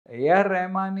AR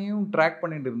ரஹ்மானையும் track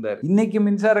பண்ணிட்டு இருந்தார். இன்னைக்கு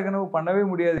மின்சார கனவு பண்ணவே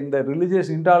முடியாது. இந்த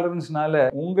ரிலிஜியஸ் இன்டாலரன்ஸ்னால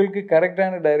உங்களுக்கு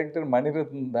கரெக்டான டைரக்டர்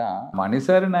மணிரத்னம் தான். மணி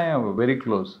சார் நான் very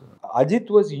close.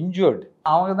 Ajith was injured.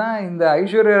 அவங்க தான் இந்த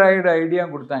ஐஸ்வர்யா ராயோட ஐடியா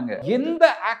கொடுத்தாங்க. எந்த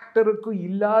ஆக்டருக்கும்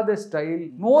இல்லாத style.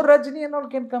 No Rajini and all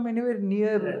can come anywhere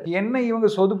near. என்ன இவங்க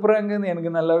சொதுப்புறாங்கன்னு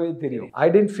எனக்கு நல்லாவே தெரியும். I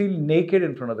didn't feel naked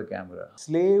in front of the camera.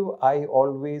 Slave I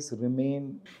always remain.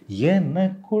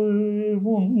 எனக்குள்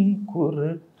உன்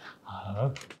குரல்.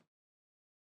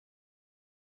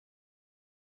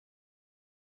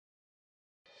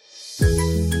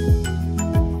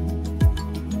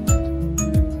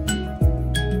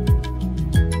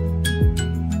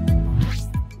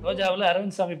 ரோஜாவில்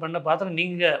அரவிந்த் சாமி பண்ண பாத்திரம்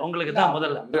நீங்க உங்களுக்கு தான்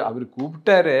முதல்ல. அவர்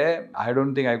கூப்பிட்டாரு. I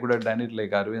don't think I could have done it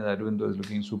like Arvind. Arvind was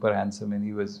looking super handsome and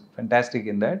he was fantastic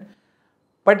in that.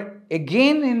 But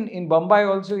again in Bombay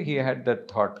also he had that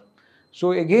thought. So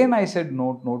again I said no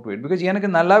to it because எனக்கு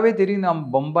நல்லாவே தெரியும் நான்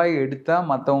பம்பாய் எடுத்தா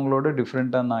மற்றவங்களோட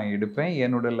டிஃப்ரெண்ட்டாக நான் எடுப்பேன்,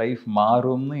 என்னோட லைஃப்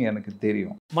மாறும்னு எனக்கு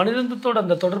தெரியும். மணிரத்னத்தோட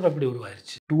அந்த தொடர்பு எப்படி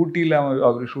உருவாயிருச்சு? டூட்டியில்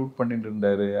அவர் ஷூட் பண்ணிட்டு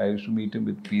இருந்தாரு. I used to meet him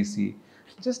with PC.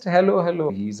 Just hello.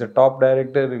 He's a top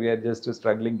director. We are just a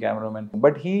struggling cameraman.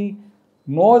 But he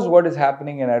knows what is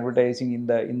happening in advertising. In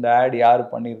the ad, yaar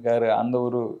pannirkaru and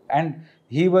oru. And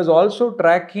he was also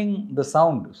tracking the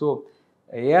sound. So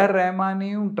A.R.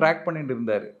 Rahmaniyum track pannittu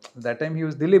irundaru. That time he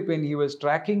was Dilip and he was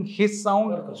tracking his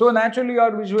sound. So naturally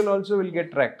your visual also will get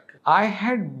tracked. I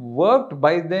had worked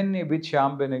by then with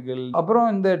Shyam Benegal. Aprom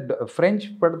இந்த French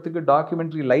படத்துக்கு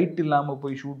documentary light இல்லாம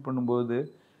போய் shoot பண்ணும்போது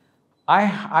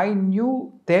I knew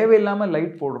தேவையில்லாமல்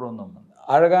light போடுறோம். நம்ம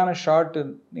அழகான shot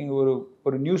நீங்கள்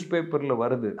ஒரு நியூஸ் பேப்பரில்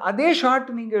வருது, அதே ஷாட்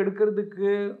நீங்கள் எடுக்கிறதுக்கு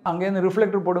அங்கேருந்து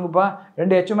ரிஃப்ளெக்டர் போடுங்கப்பா,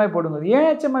 2 HMI போடுங்க. ஏன்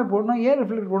HMI போடணும், ஏன்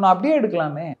ரிஃப்ளெக்டர் போடணும், அப்படியே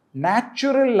எடுக்கலாமே.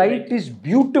 Natural light is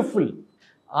beautiful.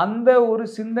 அந்த ஒரு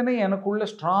சிந்தனை எனக்குள்ள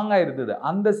ஸ்ட்ராங்காக இருந்தது.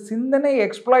 அந்த சிந்தனை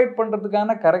எக்ஸ்ப்ளாய்ட்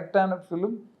பண்ணுறதுக்கான கரெக்டான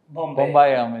ஃபிலிம்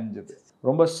பம்பாய் அமைஞ்சது.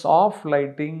 ரொம்ப சாஃப்ட்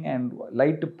லைட்டிங் அண்ட்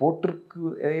லைட்டு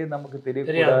போட்டிருக்கு நமக்கு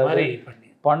தெரியக்கூடாது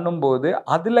பண்ணும்போது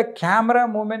அதில் கேமரா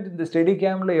மூமெண்ட் இந்த ஸ்டெடி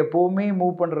கேமில் எப்போவுமே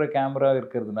மூவ் பண்ணுற கேமரா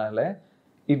இருக்கிறதுனால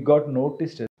it got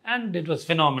noticed. And it was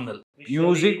phenomenal.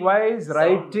 Music wise,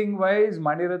 writing wise,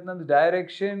 Maniratnam's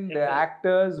direction, the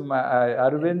actors,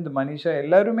 Arvind, Manisha,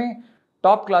 ellarume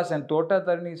top class. And Tota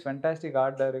Tarani is fantastic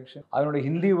art direction. அதனோட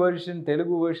Hindi version,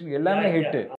 Telugu version எல்லாமே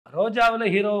hit. ரோஜாவில்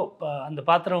hero அந்த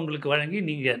பாத்திரம் உங்களுக்கு வழங்கி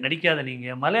நீங்கள் நடிக்காத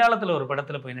நீங்கள் மலையாளத்தில் ஒரு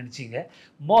படத்தில் போய் நடிச்சிங்க.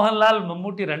 மோகன்லால்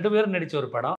மம்மூட்டி 2 பேரும் நடித்த ஒரு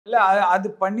படம். இல்லை அது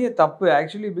பண்ணிய தப்பு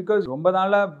ஆக்சுவலி. பிகாஸ் ரொம்ப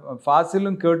நாளாக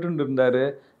ஃபாசிலும் கேட்டுன்னு இருந்தார்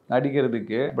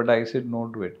நடிக்கிறதுக்கு. But I said no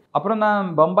to it. அப்புறம்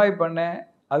நான் பம்பாய் பண்ணேன்.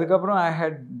 அதுக்கப்புறம் ஐ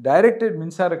ஹேட் டைரக்டட்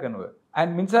மின்சார கனவு.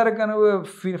 அண்ட் மின்சார கனவு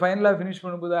ஃபைனலாக ஃபினிஷ்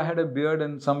பண்ணும்போது ஐ had a beard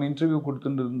and some interview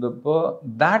கொடுத்துட்டு இருந்தப்போ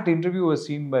that interview was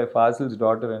seen by Fasil's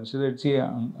daughter and she said, see,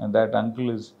 that uncle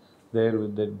is there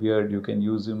with that beard, you can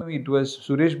use him. It was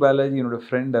Suresh Balaji, you know, a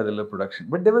friend adala production,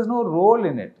 but there was no role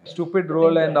in it, stupid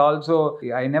role. And also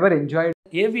I never enjoyed.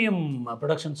 AVM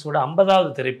ப்ரொடக்ஷன்ஸோட 50வது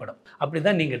திரைப்படம். அப்படி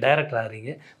தான் நீங்கள் director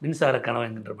ஆகிறீங்க மின்சார கனவு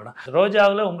என்கின்ற படம்.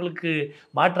 ரோஜாவில் உங்களுக்கு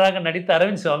மாற்றாக நடித்த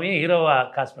அரவிந்த் சுவாமியை ஹீரோவாக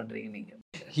காஸ்ட் பண்ணுறீங்க நீங்கள்.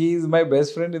 He is my best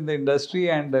friend in the industry,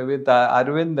 and with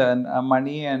Arvind and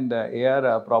Mani and AR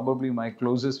are probably my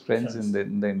closest friends in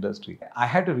the industry. I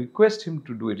had to request him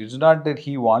to do it. It's not that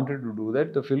he wanted to do that.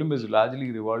 The film is largely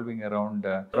revolving around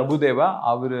Prabhudeva.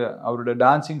 அவரோட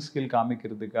dancing skill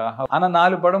காமிக்கிறதுக்காக. ஆனால்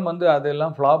 4 படம் வந்து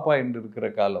அதெல்லாம் flop ஆகிட்டு இருக்கிற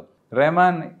காலம்.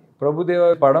 ரஹ்மான் பிரபுதேவா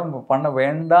படம் பண்ண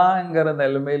வேண்டாங்கிற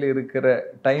நிலைமையில் இருக்கிற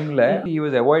டைமில் he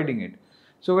was avoiding it.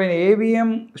 So when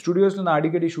AVM ஸ்டுடியோஸில் நான்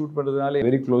அடிக்கடி ஷூட் பண்ணுறதுனால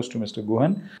very close to mister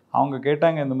Guhan. அவங்க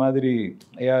கேட்டாங்க இந்த மாதிரி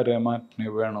AR ரஹ்மான்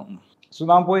வேணும். ஸோ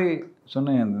நான் போய்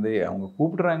சொன்னேன், இந்த அவங்க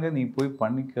கூப்பிட்றாங்க நீ போய்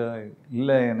பண்ணிக்க.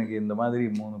 இல்லை எனக்கு இந்த மாதிரி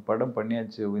 3 படம்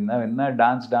பண்ணியாச்சு, என்ன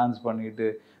டான்ஸ் பண்ணிட்டு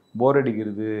போர்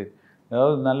அடிக்கிறது,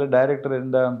 ஏதாவது நல்ல டைரக்டர்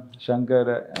இருந்தால்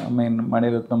சங்கர்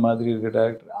மணிரத்னம் மாதிரி இருக்க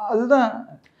டைரக்டர் அதுதான்.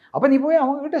 அப்போ நீ போய்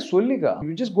அவங்ககிட்ட சொல்லிக்கா,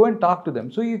 you just go and talk to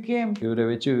them. So you came. இவரை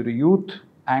வச்சு ஒரு யூத்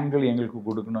ஆங்கிள் எங்களுக்கு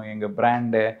கொடுக்கணும், எங்கள்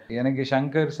பிராண்டை. எனக்கு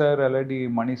சங்கர் சார் அல்லாட்டி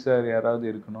மணி சார் யாராவது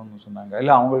இருக்கணும்னு சொன்னாங்க.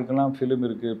 இல்லை அவங்களுக்கெல்லாம் ஃபிலிம்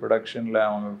இருக்குது ப்ரொடக்ஷனில்,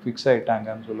 அவங்க ஃபிக்ஸ்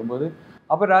ஆகிட்டாங்கன்னு சொல்லும்போது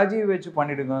அப்போ ராஜீவ் வச்சு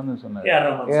பண்ணிவிடுங்கன்னு சொன்னார்.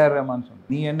 ஏஆர் ரஹ்மான்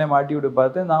சொன்னார், நீ என்ன மாட்டி விட்டு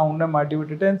பார்த்து நான் உன்னை மாட்டி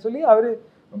விட்டுட்டேன்னு சொல்லி அவர்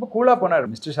ரொம்ப கூலாக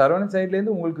போனார். மிஸ்டர் சரவணன்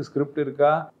சைட்லேருந்து உங்களுக்கு ஸ்கிரிப்ட்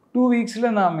இருக்கா? 2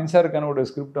 வீக்ஸில் நான் மின்சார கனவோட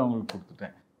ஸ்கிரிப்ட் அவங்களுக்கு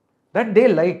கொடுத்துட்டேன். That day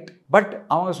light. பட்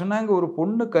அவங்க சொன்னாங்க ஒரு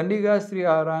பொண்ணு கன்னிகாஸ்திரி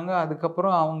ஆகிறாங்க,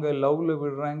 அதுக்கப்புறம் அவங்க லவ்வில்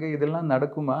விடுறாங்க, இதெல்லாம்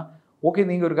நடக்குமா? ஓகே,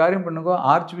 நீங்கள் ஒரு காரியம் பண்ணுங்க,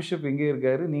 ஆர்ச் பிஷப் எங்கே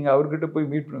இருக்காரு, நீங்கள் அவர்கிட்ட போய்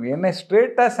மீட் பண்ணுங்க. என்ன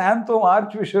ஸ்ட்ரெயிட்டாக சாந்தோம்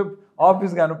ஆர்ச் பிஷப்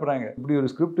ஆஃபீஸ்க்கு அனுப்புகிறாங்க. இப்படி ஒரு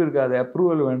ஸ்கிரிப்ட் இருக்குது, அது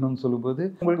அப்ரூவல் வேணும்னு சொல்லும்போது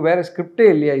உங்களுக்கு வேறு ஸ்கிரிப்டே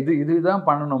இல்லையா, இதுதான்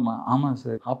பண்ணணுமா? ஆமாம்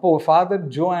சார். அப்போது ஃபாதர்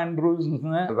ஜோ ஆண்ட்ரூஸ்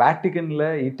வேட்டிக்கனில்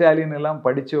இட்டாலியன் எல்லாம்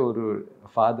படித்த ஒரு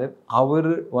ஃபாதர். அவர்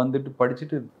வந்துட்டு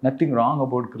படிச்சுட்டு nothing wrong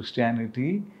about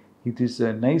Christianity. It is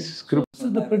a nice script. So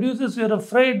the producers were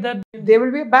afraid that there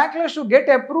will be a backlash to get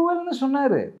approval னு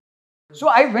சொன்னாரு. So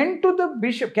I went to the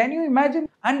bishop. Can you imagine?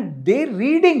 And they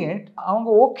reading it. அவங்க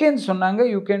ஓகேன்னு சொன்னாங்க.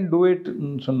 You can do it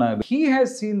சொன்னாங்க. He has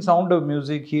seen Sound of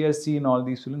Music. He has seen all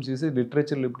these films. He said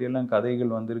லிட்ரேச்சர்ல இப்படி எல்லாம்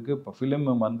கதைகள் வந்திருக்கு, film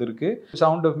வந்திருக்கு.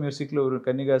 Sound of Musicல ஒரு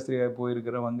கன்னிகாஸ்திரியா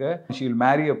போயிருக்கிறவங்க she will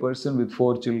marry a person with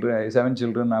 4 children, 7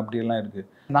 children அப்படி எல்லாம் இருக்கு.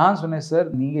 நான் சொன்னேன் சார்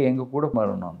நீங்க எங்க கூட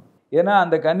வரணும். ஏன்னா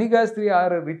அந்த கன்னிகாஸ்திரி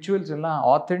ஆகிற ரிச்சுவல்ஸ் எல்லாம்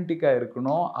ஆத்தென்டிக்காக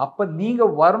இருக்கணும். அப்போ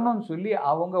நீங்கள் வரணும்னு சொல்லி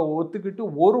அவங்க ஒத்துக்கிட்டு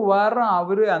ஒரு வாரம்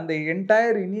அவர் அந்த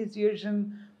என்டையர் இனிஷியேஷன்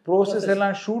ப்ரோசஸ்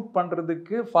எல்லாம் ஷூட்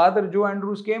பண்ணுறதுக்கு father Joe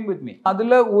Andrews game with me.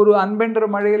 அதில் ஒரு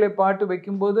அன்பென்ற மழையில பாட்டு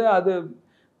வைக்கும்போது அது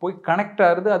போய் கனெக்ட்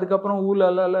ஆகுது. அதுக்கப்புறம்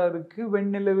ஊழலாம் இருக்குது,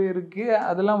 வெண்ணிலவே இருக்குது.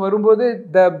 அதெல்லாம் வரும்போது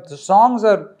the songs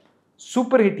are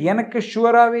super hit. எனக்கு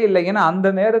ஷுவராகவே இல்லை, ஏன்னா அந்த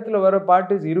நேரத்தில் வர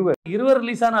பாட்டு இருவர்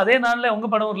ரிலீஸ் ஆன அதே நாளில்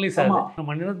உங்கள் படம் ரிலீஸ் ஆகுது.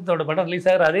 மணிரத்னத்தோட படம் ரிலீஸ்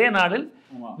ஆகுது அதே நாளில்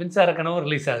மின்சார கனவு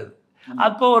ரிலீஸ் ஆகுது.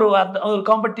 அப்போ ஒரு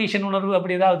காம்படிஷன் உணர்வு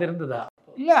அப்படி ஏதாவது இருந்ததா?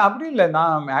 இல்லை அப்படி இல்லை.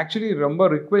 நான் ஆக்சுவலி ரொம்ப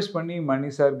ரிக்வெஸ்ட் பண்ணி மணி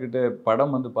சார்கிட்ட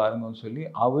படம் வந்து பாருங்கன்னு சொல்லி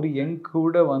அவர் என்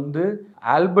கூட வந்து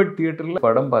ஆல்பர்ட் தியேட்டரில்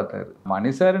படம் பார்த்தாரு.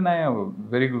 மணி சார் நான்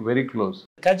வெரி க்ளோஸ்.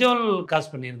 கஜோல்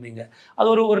காஸ்ட் பண்ணியிருந்தீங்க.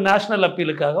 அது ஒரு நேஷனல்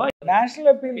அப்பீலுக்காக?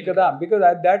 நேஷனல் அப்பீலுக்கு தான். Because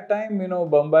at that time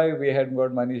Bombay we had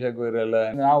God Manisha கோயரலா.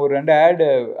 நான் ஒரு 2 ஆட்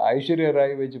ஐஸ்வர்யா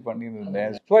ராய் வச்சு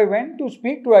பண்ணியிருந்தேன். So I went to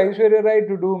speak to Aishwarya Rai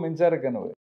to two மின்சார கனவு.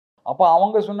 அப்போ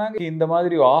அவங்க சொன்னாங்க இந்த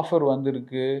மாதிரி ஆஃபர்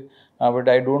வந்திருக்கு, but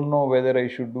I don't know whether I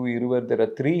should do இருவர். தெர்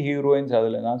ஆர் 3 ஹீரோயின்ஸ்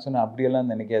அதில். நான் சொன்னேன்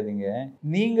அப்படியெல்லாம் நினைக்காதீங்க,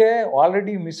 நீங்கள்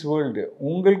ஆல்ரெடி மிஸ் வேர்ல்டு,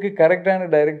 உங்களுக்கு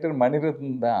கரெக்டான டைரக்டர்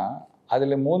மணிரத்னம் தான்.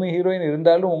 அதில் 3 ஹீரோயின்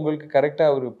இருந்தாலும் உங்களுக்கு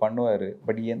கரெக்டாக அவர் பண்ணுவார்.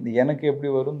 பட் எனக்கு எப்படி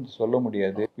வரும்னு சொல்ல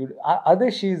முடியாது. அது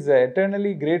she is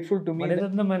eternally grateful to me.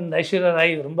 Mani Ratnam and Aishwarya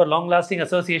Rai ரொம்ப லாங் லாஸ்டிங்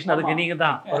அசோசியேஷன். அதுக்கு நீங்கள்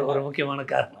தான் ஒரு முக்கியமான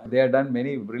காரணம். They have done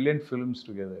many brilliant films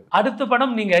together. அடுத்த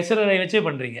படம் நீங்கள் ஐஸ்வர்யா ராய் வச்சே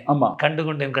பண்ணுறீங்க. ஆமாம்,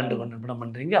 கண்டுகொண்டேன் படம்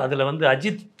பண்ணுறீங்க. அதில் வந்து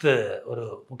அஜித் ஒரு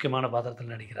முக்கியமான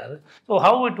பாத்திரத்தில் நடிக்கிறாரு. So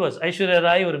how it was? Aishwarya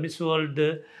Rai ஒரு மிஸ் வேர்ல்டு,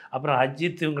 அப்புறம்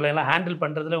அஜித் இவங்களெல்லாம் ஹேண்டில்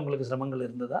பண்ணுறதுல உங்களுக்கு சிரமங்கள்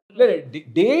இருந்ததா? இல்லை,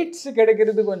 டேட்ஸ்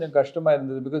கிடைக்கிறது கொஞ்சம் கஷ்டமாக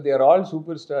இருந்தது. Because there all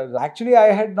super stars. Actually I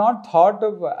had not thought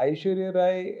of Aishwarya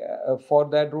Rai for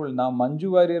that role. நான் மஞ்சு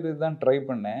வாரியர் தான் ட்ரை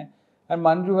பண்ணேன். அண்ட்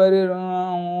மஞ்சு வாரியர்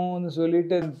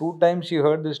சொல்லிட்டு 2 times she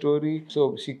heard the story, so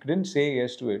she couldn't say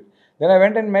yes to it. Then I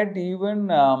went and met even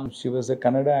she was a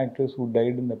Kannada actress who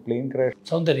died in the plane crash.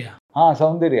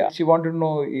 Soundarya. She wanted to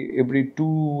know every 2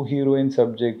 heroine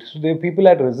subject. So the people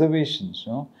had reservations,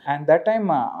 and that time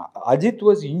Ajith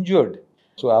was injured.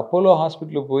 So Apollo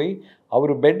hospital போய்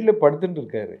அவர் பெட்ல படுத்துட்டு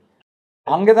இருக்காரு.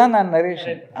 அங்கே தான் நான்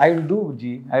narration I will do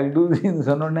ன்னு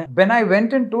சொன்னோன்னே when I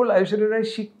went and told Aishwarya Rai,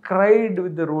 she cried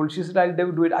with the role. She said I'll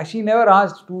never do it. She never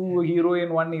asked 2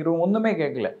 heroine 1 hero, ஒன்றுமே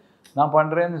கேட்கல, நான்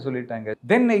பண்ணுறேன்னு சொல்லிட்டாங்க.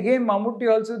 Then again Mammootty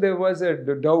also there was a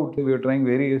doubt. We were trying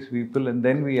various people and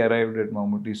then we arrived at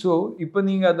Mammootty. So இப்போ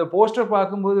நீங்கள் அந்த poster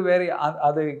பார்க்கும்போது வேற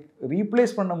அதை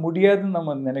ரீப்ளேஸ் பண்ண முடியாதுன்னு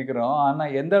நம்ம நினைக்கிறோம்.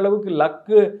 ஆனால் எந்த அளவுக்கு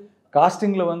லக்கு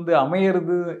காஸ்டிங்கில் வந்து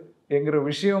அமையிறது என்கிற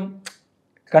விஷயம்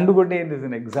கண்டுகொண்டேன் இஸ்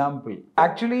an example.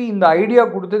 ஆக்சுவலி இந்த ஐடியா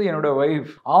கொடுத்தது என்னோட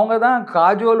ஒய்ஃப். அவங்க தான்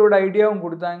காஜோலோட ஐடியாவும்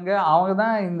கொடுத்தாங்க, அவங்க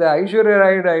தான் இந்த ஐஸ்வர்யா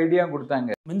ராயோட ஐடியாவும்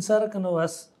கொடுத்தாங்க. மின்சார கனவு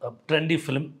வாஸ் ட்ரெண்டி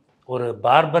ஃபிலிம். ஒரு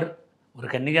பார்பர், ஒரு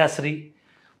கன்னிகாஸ்திரி,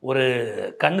 ஒரு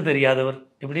கண்ணு தெரியாதவர்,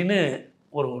 இப்படின்னு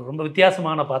ஒரு ரொம்ப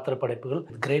வித்தியாசமான பாத்திர படைப்புகள்.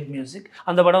 Great music.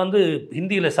 அந்த படம் வந்து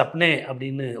ஹிந்தியில் சப்னே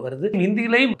அப்படின்னு வருது.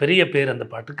 ஹிந்தியிலையும் பெரிய பேர் அந்த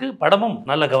பாட்டுக்கு. படமும்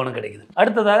நல்ல கவனம் கிடைக்குது.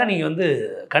 அடுத்ததாக நீங்கள் வந்து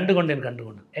கண்டுகொண்டேன்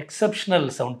exceptional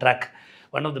sound track,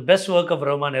 one of the best work of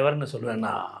Rahman எவர்னு சொல்லுவேன்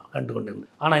நான் கண்டுகொண்டேன்.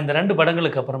 ஆனால் இந்த 2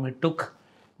 படங்களுக்கு அப்புறம் it took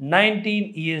 19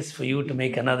 years for you to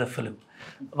make another film.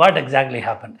 What exactly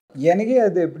happened? எனக்கே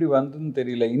அது எப்படி வந்ததுன்னு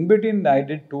தெரியல. In between I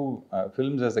did 2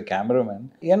 films as a cameraman.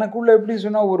 எனக்குள்ள எப்படி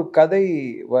சொன்னால் ஒரு கதை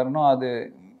வரணும், அது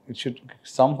it should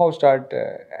somehow start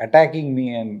attacking me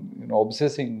and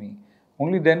obsessing me.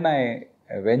 Only then I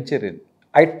venture in.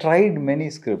 I tried many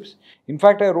scripts. In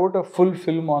fact, I wrote a full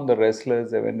film on the wrestlers.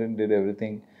 I went and did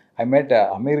everything. I met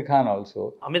Amir Khan also.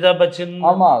 Amitabh Bachchan.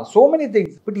 So many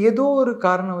things. But ஏதோ ஒரு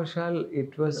காரணவசால்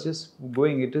it was just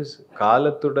going. It is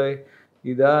காலத்துடைய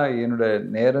இதா என்னோட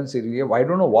நேரம் சரியா. I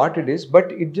don't know what it is, but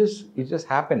it just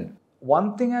happened. One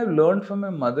thing I've learned from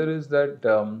my mother is that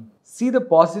see the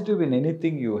positive in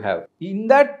anything you have. In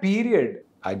that period,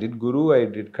 I did Guru, I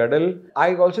did Kadal.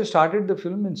 I also started the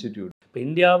Film Institute. இப்போ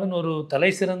இந்தியாவின் ஒரு தலை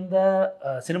சிறந்த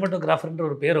சினிமாட்டோகிராஃபர்ன்ற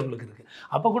ஒரு பேர் உங்களுக்கு இருக்குது.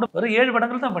 அப்போ கூட ஒரு 7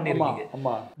 படங்கள் தான்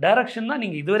பண்ணியிருக்கீங்க. டைரக்ஷன்னா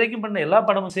நீங்கள் இதுவரைக்கும் பண்ண எல்லா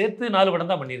படமும் சேர்த்து 4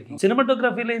 படம் தான் பண்ணியிருக்கீங்க.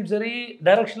 சினிமாட்டோகிராஃபிலையும் சரி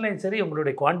டைரக்ஷன்லையும் சரி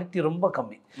உங்களுடைய குவான்டிட்டி ரொம்ப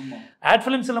கம்மி. ஆட்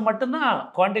ஃபிலிம்ஸில் மட்டும்தான்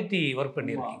குவான்டிட்டி ஒர்க்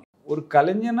பண்ணியிருக்கீங்க. ஒரு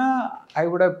கலைஞனா I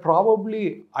would have probably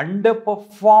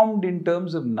underperformed in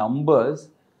terms of numbers,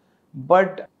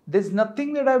 but there's nothing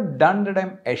that I've done that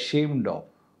I'm ashamed of.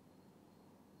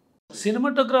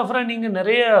 சினிமாட்டோகிராஃபரா நீங்க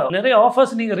நிறைய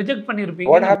ஆஃபர்ஸ் நீங்க ரிஜெக்ட்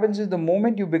பண்ணிருப்பீங்க. What happens is the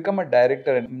moment you become a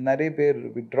director, நிறைய பேர்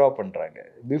withdraw பண்றாங்க.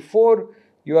 Before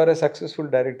you are a successful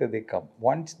director, they come.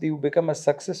 Once you become a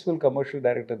successful commercial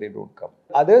director, they don't come.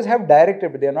 Others have directed,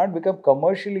 but they have not become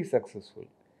commercially successful.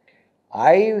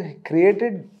 I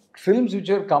created films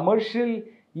which are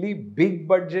commercially big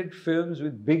budget films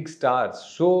with big stars.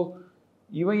 So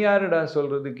இவன் யாருடா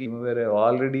சொல்கிறதுக்கு, இவன் வேறு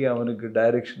already அவனுக்கு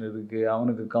direction இருக்குது,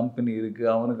 அவனுக்கு company இருக்குது,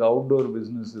 அவனுக்கு அவுட்டோர்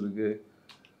பிஸ்னஸ் இருக்குது,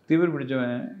 திமிர்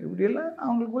பிடிச்சவன், இப்படியெல்லாம்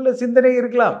அவங்களுக்குள்ள சிந்தனை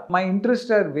இருக்கலாம். My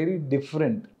interest are very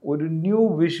different. ஒரு நியூ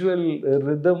விஷுவல்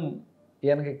ரிதம்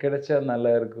எனக்கு கிடைச்சா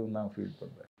நல்லா இருக்குன்னு நான் ஃபீல்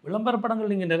பண்ணுறேன். விளம்பர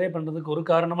படங்கள் நீங்கள் நிறைய பண்ணுறதுக்கு ஒரு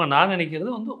காரணமாக நான்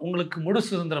நினைக்கிறது வந்து உங்களுக்கு முழு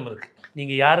சுதந்திரம் இருக்குது.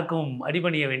 நீங்கள் யாருக்கும்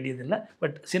அடிபணிய வேண்டியதில்லை.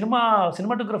 பட்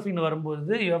சினிமாட்டோகிராஃபின்னு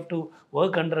வரும்போது you have to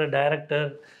work under a director,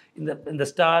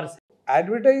 இந்த stars.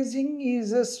 Advertising is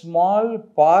a small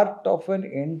part of an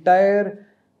entire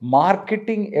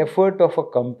marketing effort of a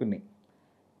company.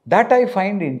 That I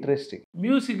find interesting.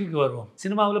 மியூசிக்கு வருவோம்.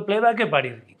 சினிமாவில் பிளேபேக்கே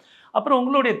பாடியிருக்கீங்க. அப்புறம்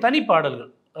உங்களுடைய தனி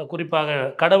பாடல்கள், குறிப்பாக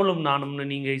கடவுளும் நானும்னு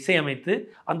நீங்கள் இசையமைத்து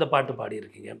அந்த பாட்டு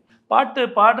பாடியிருக்கீங்க. பாட்டு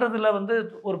பாடுறதுல வந்து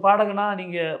ஒரு பாடகனா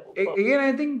நீங்கள் again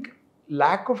I think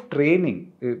lack of training.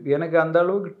 எனக்கு அந்த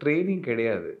அளவுக்கு ட்ரைனிங்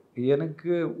கிடையாது.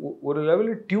 எனக்கு ஒரு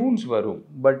லெவலில் டியூன்ஸ் வரும்,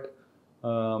 பட்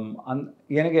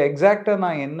எனக்கு எக்ஸாக்டாக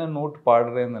நான் என்ன நோட்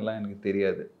பாடுறேன்னெல்லாம் எனக்கு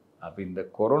தெரியாது. அப்போ இந்த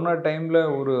கொரோனா டைமில்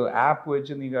ஒரு ஆப்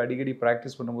வச்சு நீங்கள் அடிக்கடி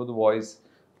ப்ராக்டிஸ் பண்ணும்போது வாய்ஸ்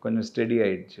கொஞ்சம் ஸ்டெடி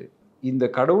ஆயிடுச்சு. இந்த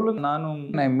கடவுளும் நானும்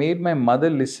I made my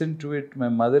mother listen to it.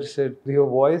 My mother set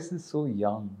your voice is so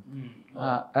young.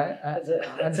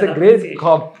 It's a great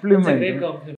compliment.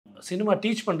 Cinema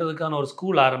teach பண்ணுறதுக்கான ஒரு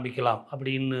ஸ்கூல் ஆரம்பிக்கலாம்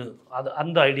அப்படின்னு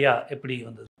அந்த ஐடியா எப்படி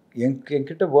வந்தது?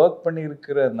 என்கிட்ட ஒர்க்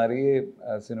பண்ணியிருக்கிற நிறைய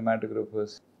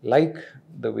cinematographers like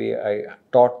the way I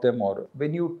taught them, or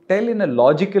when you tell in a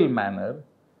logical manner,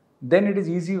 then it is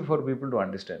easy for people to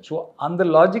understand. So on the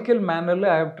logical manner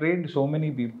I have trained so many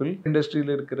people. Industry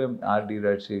la irukra R.D.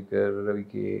 Rajshekhar,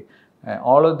 Ravi,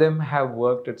 all of them have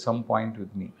worked at some point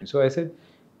with me. So I said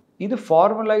idu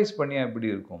formalize panniya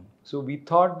eppadi irukum. So we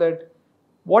thought that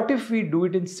what if we do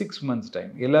it in 6 months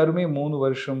time? Ellarume 3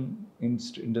 varsham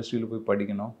industry la poi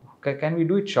padikano. Can we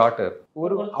do it shorter?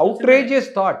 Or outrageous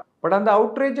thought. But அந்த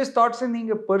outrageous தாட்ஸை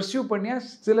நீங்கள் pursue பண்ணியா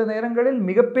சில நேரங்களில்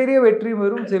மிகப்பெரிய வெற்றி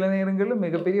வரும், சில நேரங்களில்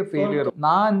மிகப்பெரிய ஃபெயிலியர் வரும்.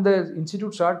 நான் இந்த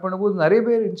இன்ஸ்டிடியூட் ஸ்டார்ட் பண்ணும்போது நிறைய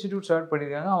பேர் இன்ஸ்டிடியூட் ஸ்டார்ட்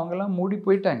பண்ணியிருக்காங்க, அவங்கெல்லாம் மூடி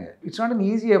போயிட்டாங்க. It's not an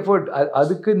easy effort.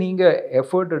 அதுக்கு நீங்கள்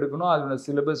எஃபர்ட் எடுக்கணும், அதோட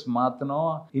சிலபஸ்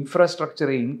மாற்றணும்,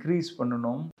 இன்ஃப்ராஸ்ட்ரக்சரை இன்க்ரீஸ்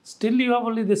பண்ணணும். Still you have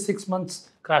only this 6 months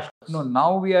crash course. No, now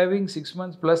we are having 6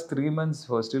 months plus 3 months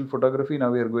for still photography.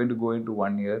 Now we are going to go into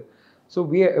 1 year. So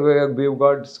we've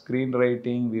got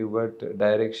screenwriting, we've got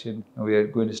direction, we are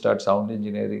going to start sound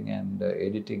engineering and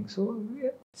editing. So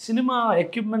cinema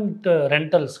equipment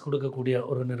rentals கொடுக்கக்கூடிய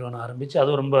ஒரு நிறுவனம் ஆரம்பித்து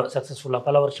அது ரொம்ப சக்ஸஸ்ஃபுல்லாக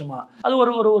பல வருஷமாக அது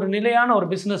ஒரு நிலையான ஒரு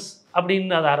பிஸ்னஸ்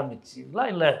அப்படின்னு அதை ஆரம்பிச்சிங்களா?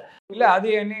 இல்லை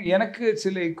அது எனக்கு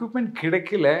சில எக்யூப்மெண்ட்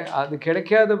கிடைக்கல. அது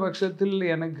கிடைக்காத பட்சத்தில்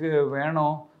எனக்கு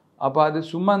வேணும். அப்போ அது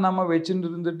சும்மா நம்ம வச்சுட்டு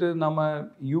இருந்துட்டு நம்ம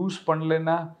யூஸ்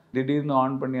பண்ணலைன்னா திடீர்னு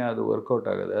ஆன் பண்ணி அது ஒர்க் அவுட்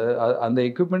ஆகுது. அந்த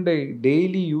எக்யூப்மெண்ட்டை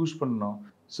டெய்லி யூஸ் பண்ணணும்.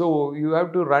 So you have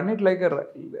to run it like a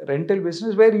rental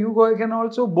business where you can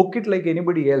also book it like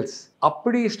anybody else.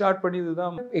 அப்படி ஸ்டார்ட் பண்ணியது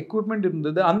தான் எக்யூப்மெண்ட்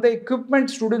இருந்தது. அந்த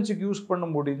எக்யூப்மெண்ட் ஸ்டூடெண்ட்ஸுக்கு யூஸ் பண்ண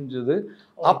முடிஞ்சது.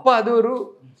 அப்போ அது ஒரு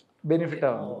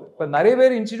பெனிஃபிட்டாக வந்தது. இப்போ நிறைய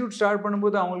பேர் இன்ஸ்டிடியூட் ஸ்டார்ட்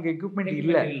பண்ணும்போது அவங்களுக்கு எக்யூப்மெண்ட்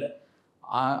இல்லை.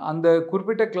 அந்த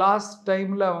குறிப்பிட்ட கிளாஸ்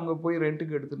டைமில் அவங்க போய்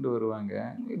ரெண்ட்டுக்கு எடுத்துகிட்டு வருவாங்க.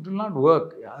 It will not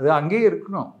work. அது அங்கேயே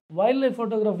இருக்கணும். வைல்ட் லைஃப்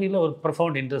ஃபோட்டோகிராஃபியில் ஒரு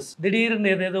ப்ரொஃபவுண்ட் இன்ட்ரெஸ்ட்.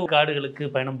 திடீர்னு ஏதேதோ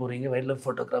காடுகளுக்கு பயணம் போகிறீங்க, வைல்ட் லைஃப்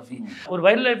ஃபோட்டோகிராஃபி. ஒரு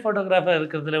வைல்ட் லைஃப் ஃபோட்டோகிராஃபர்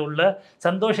இருக்கிறதுல உள்ள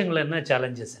சந்தோஷங்கள் என்ன,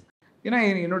 சேலஞ்சஸ்? ஏன்னா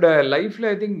என்னோட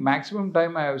லைஃப்பில் I think maximum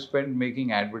time I have spend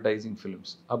making advertising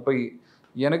films. அப்போ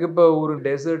எனக்கு இப்போ ஒரு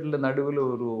டெசர்ட்டில் நடுவில்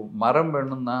ஒரு மரம்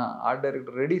வேணும்னா ஆர்ட்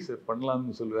டைரக்டர் ரெடி சார்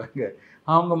பண்ணலாம்னு சொல்லுவாங்க.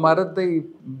 அவங்க மரத்தை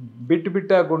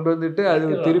பிட்டாக கொண்டு வந்துட்டு அது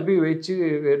திருப்பி வச்சு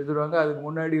எடுத்துடுவாங்க. அதுக்கு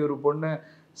முன்னாடி ஒரு பொண்ணு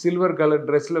சில்வர் கலர்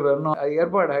ட்ரெஸ்ஸில் வரணும், அது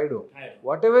ஏற்பாடு ஆகிடும்.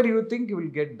 What ever you think you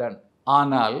will get ton.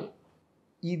 ஆனால்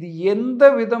இது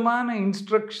எந்த விதமான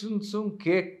இன்ஸ்ட்ரக்ஷன்ஸும்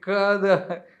கேட்காத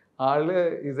ஆள்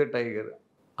இஸ் அ டைகர்.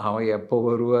 அவன் எப்போ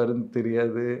வருவாருன்னு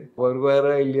தெரியாது,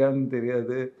 வருவாரா இல்லையான்னு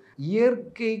தெரியாது.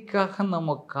 இயற்கைக்காக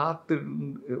நம்ம காத்து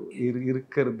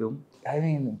இருக்கிறதும் ஐ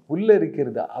மீன்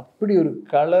புல்லரிக்கிறது, அப்படி ஒரு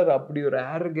கலர், அப்படி ஒரு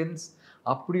ஆரகன்ஸ்,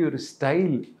 அப்படி ஒரு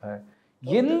ஸ்டைல்,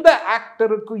 எந்த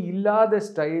ஆக்டருக்கும் இல்லாத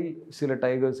ஸ்டைல் சில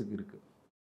டைகர்ஸுக்கு இருக்குது.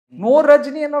 No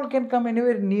Rajini and all can come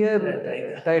anywhere near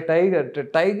tiger.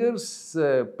 Tiger's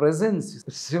presence.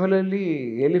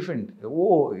 Similarly, elephant.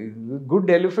 Oh, good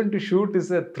elephant to shoot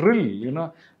is a thrill, you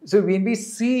know. So when we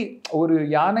see ஒரு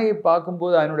யானையை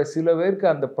பார்க்கும்போது அதனோட சில பேருக்கு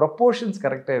அந்த ப்ரொப்போர்ஷன்ஸ்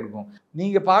கரெக்டாக இருக்கும்.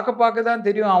 நீங்கள் பார்க்க தான்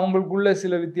தெரியும் அவங்களுக்குள்ள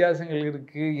சில வித்தியாசங்கள்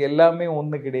இருக்குது, எல்லாமே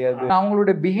ஒன்று கிடையாது.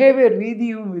 அவங்களோட பிஹேவியர்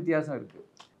ரீதியும் வித்தியாசம் இருக்குது.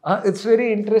 It's very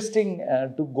interesting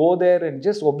to go there and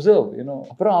just observe, you know.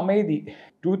 அப்புறம் அமைதி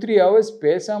 2-3 hours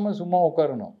பேசாமல் சும்மா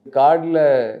உட்காரணும். கார்டில்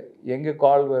எங்கே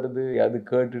கால் வருது அது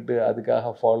கேட்டுட்டு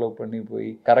அதுக்காக ஃபாலோ பண்ணி போய்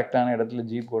கரெக்டான இடத்துல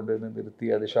ஜீப் கொண்டு வந்து நிறுத்தி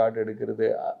அது ஷார்ட் எடுக்கிறது,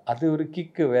 அது ஒரு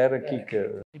கிக்கு, வேற கிக்கு.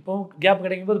 இப்போ கேப்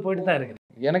கிடைக்கும் போது போயிட்டு தான் இருக்குது.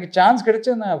 எனக்கு சான்ஸ்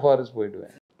கிடைச்சா நான் ஃபாரஸ்ட்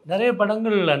போயிடுவேன். நிறைய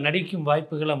படங்களில் நடிக்கும்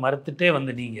வாய்ப்புகளை மறுத்துட்டே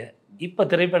வந்து நீங்கள் இப்போ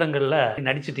திரைப்படங்களில்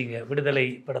நடிச்சிட்டீங்க. விடுதலை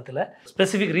படத்தில்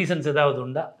ஸ்பெசிஃபிக் ரீசன்ஸ் ஏதாவது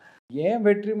உண்டா? ஏன்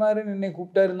வெற்றிமாறன் என்னை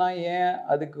கூப்பிட்டாரு, நான் ஏன்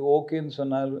அதுக்கு ஓகேன்னு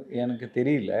சொன்னாலும் எனக்கு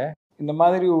தெரியல. இந்த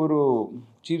மாதிரி ஒரு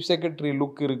சீஃப் செக்ரட்டரி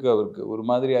லுக் இருக்கு அவருக்கு, ஒரு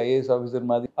மாதிரி ஐஏஎஸ் ஆஃபீஸர்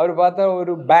மாதிரி. அவர் பார்த்தா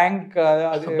ஒரு பேங்க்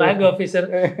ஆஃபீஸர்,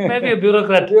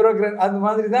 பியூரோக்ராட் அந்த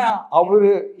மாதிரி தான் அவர்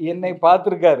என்னை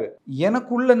பார்த்துருக்காரு.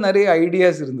 எனக்குள்ள நிறைய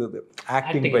ஐடியாஸ் இருந்தது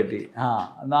ஆக்டிங் பற்றி.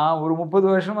 நான் ஒரு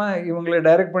 30 வருஷமா இவங்களை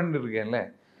டைரக்ட் பண்ணிட்டு இருக்கேன்ல,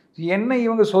 என்ன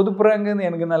இவங்க சொதுப்புறாங்கன்னு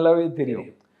எனக்கு நல்லாவே தெரியும்.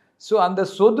 ஸோ அந்த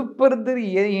சொதுப்புறது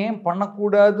ஏன்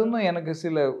பண்ணக்கூடாதுன்னு எனக்கு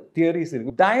சில தியரிஸ்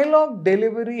இருக்கு. Dialogue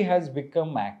delivery has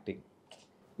become acting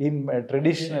in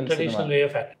traditional way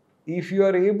of acting. If you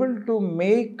are able to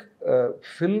make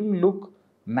film look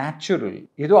natural,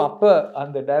 ஏதோ அப்ப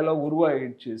அந்த டயலாக்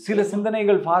உருவாயிடுச்சு. சில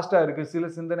சிந்தனைகள் ஃபாஸ்டா இருக்கு, சில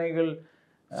சிந்தனைகள்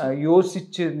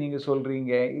யோசிச்சு நீங்க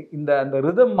சொல்றீங்க. அந்த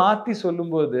ரிதம் மாத்தி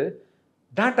சொல்லும்போது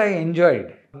that I enjoyed.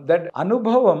 That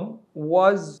அனுபவம்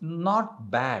was not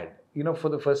bad, you know,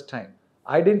 for the first time.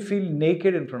 I didn't feel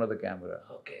naked in front of the camera.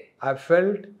 Okay. I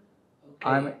felt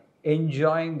I'm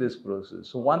enjoying this process.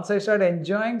 So once I start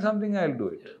enjoying something, I'll do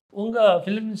it. உங்க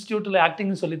film இன்ஸ்டிடியூட்ல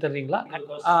acting சொல்லி தர்றீங்களா?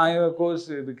 Course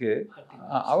இதுக்கு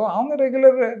அவங்க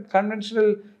regular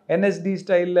conventional NSD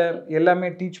ஸ்டைல்ல எல்லாமே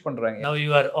teach பண்றாங்க. Now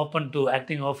you are open to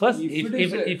acting offers.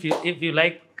 If you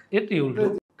like it, you will do.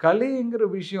 கலைங்கிற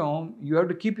விஷயம் you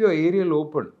have to keep your Ariel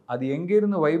open. அது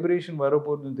எங்கேருந்து வைப்ரேஷன்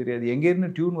வரப்போகுதுன்னு தெரியாது, எங்கேருந்து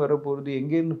டியூன் வரப்போகுது,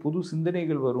 எங்கேருந்து புது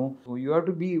சிந்தனைகள் வரும். You have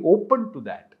to be open to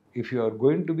that. If you are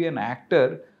going to be an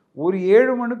actor, ஒரு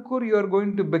 7 மணிக்கூர் you are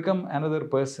going to become another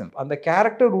person. அந்த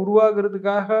கேரக்டர்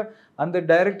உருவாகிறதுக்காக அந்த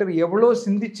டைரக்டர் எவ்வளோ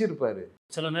சிந்திச்சிருப்பாரு.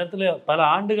 சில நேரத்தில் பல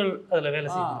ஆண்டுகள் அதில் வேலை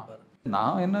செய்யிருப்பாரு.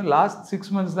 நான் என்ன லாஸ்ட்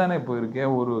 6 months தானே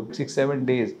போயிருக்கேன், ஒரு 6-7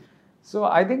 days. So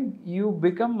I think you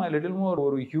become a little more,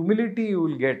 ஒரு ஹியூமிலிட்டி யூ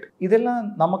வில் கெட். இதெல்லாம்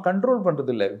நம்ம கண்ட்ரோல்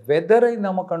பண்ணுறது இல்லை. வெதரை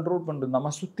நம்ம கண்ட்ரோல் பண்ணுறது,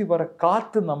 நம்ம சுற்றி வர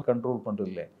காற்று நம்ம கண்ட்ரோல் பண்ணுறது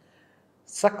இல்லை.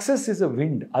 சக்ஸஸ் இஸ் அ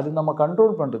விண்ட், அது நம்ம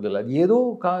கண்ட்ரோல் பண்ணுறது இல்லை. அது ஏதோ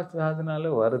காற்று அதனால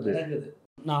வருது.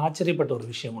 நான் ஆச்சரியப்பட்ட ஒரு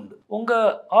விஷயம் உண்டு. உங்கள்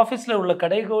ஆஃபீஸில் உள்ள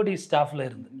கடைகோடி ஸ்டாஃபில்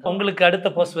இருந்து உங்களுக்கு அடுத்த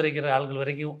போஸ்ட் வரைக்கிற ஆள்கள்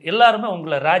வரைக்கும் எல்லாருமே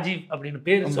உங்களை ராஜீவ் அப்படின்னு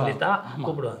பேர் சொல்லித்தான்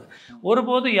கூப்பிடுவாங்க.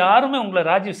 ஒருபோது யாருமே உங்களை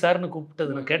ராஜீவ் சார்னு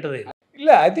கூப்பிட்டது நான் கேட்டதே இல்லை.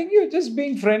 இல்லை, I think you're just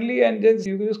being friendly and just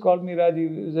you just call me Rajiv.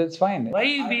 That's fine. Why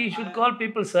we should call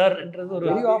people sir? என்றது ஒரு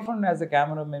very often as a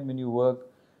cameraman when you work,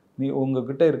 நீ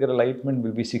உங்ககிட்ட இருக்கிற lightman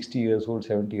will be 60 years old,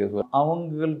 70 years old.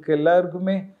 அவங்களுக்கு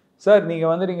எல்லாருக்குமே sir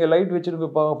நீங்கள் வந்து நீங்கள் லைட் வச்சுருக்க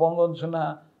போங்கன்னு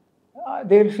சொன்னால்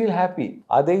they will feel happy.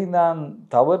 அதை நான்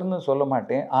தவறுன்னு சொல்ல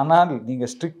மாட்டேன். ஆனால்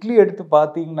நீங்கள் ஸ்ட்ரிக்ட்லி எடுத்து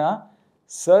பார்த்தீங்கன்னா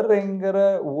சார் என்கிற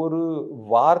ஒரு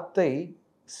வார்த்தை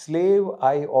ஸ்லேவ்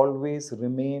ஐ ஆல்வேஸ்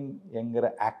ரிமெயின் என்கிற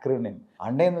ஆக்ரோனிம்.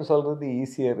 அண்டேன்னு சொல்கிறது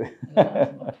ஈஸியர்.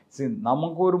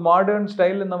 நமக்கு ஒரு மாடர்ன்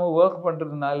ஸ்டைலில் நம்ம ஒர்க்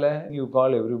பண்ணுறதுனால you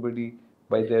call everybody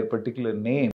by their particular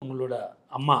name. உங்களோட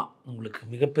அம்மா உங்களுக்கு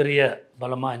மிகப்பெரிய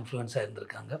பலமாக இன்ஃப்ளூயன்ஸாக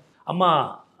இருந்திருக்காங்க. அம்மா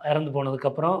இறந்து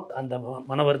போனதுக்கப்புறம் அந்த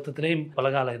மன வருத்தத்துலேயும்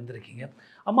பலகாலம் இருந்திருக்கீங்க.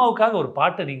 அம்மாவுக்காக ஒரு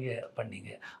பாட்டை நீங்கள்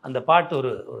பண்ணீங்க. அந்த பாட்டு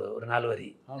ஒரு 4 வரி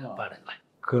பாடுங்களேன்.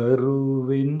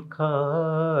 கருவின்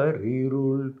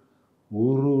காரிருள்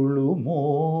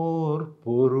உருளுமோர்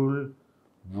பொருள்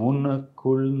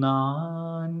உனக்குள்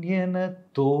நான் என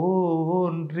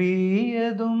தோன்றியதும்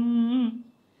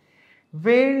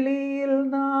வெளியில்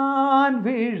நான்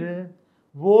விழ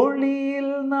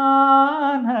ஒளியில்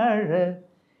நான் அழ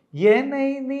என்னை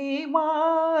நீ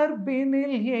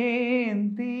மார்பினில்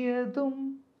ஏந்தியதும்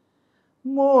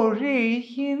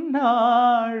மொழியின்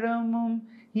ஆழமும்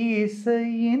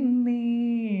இசையின்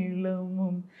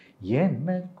நீளமும்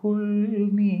எனக்குள்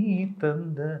நீ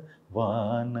தந்த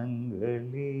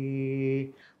வானங்களே.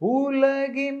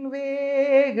 உலகின்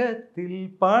வேகத்தில்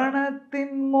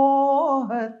பணத்தின்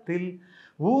மோகத்தில்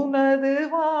உனது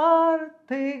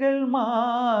வார்த்தைகள்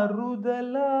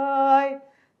மாறுதலாய்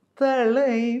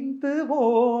தலைந்து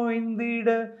ஓய்ந்திட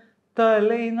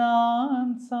தலை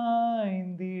நான்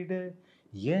சாய்ந்திட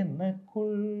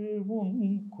எனக்குள் உன்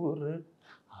குரல்.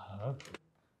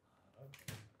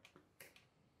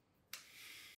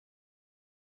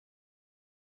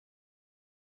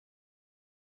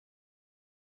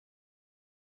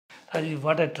 அது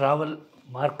வாட் அ ட்ராவல்.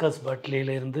 மார்க்கஸ்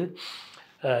பட்லேருந்து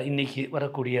இன்றைக்கி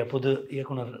வரக்கூடிய புது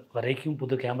இயக்குனர் வரைக்கும்,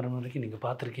 புது கேமராமேன் வரைக்கும் நீங்கள்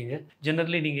பார்த்துருக்கீங்க.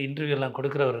 ஜெனரலி நீங்கள் இன்டர்வியூலாம்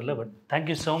கொடுக்குறவர் இல்லை, but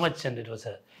thank you so much and it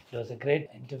was a great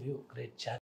interview, great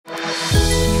chat.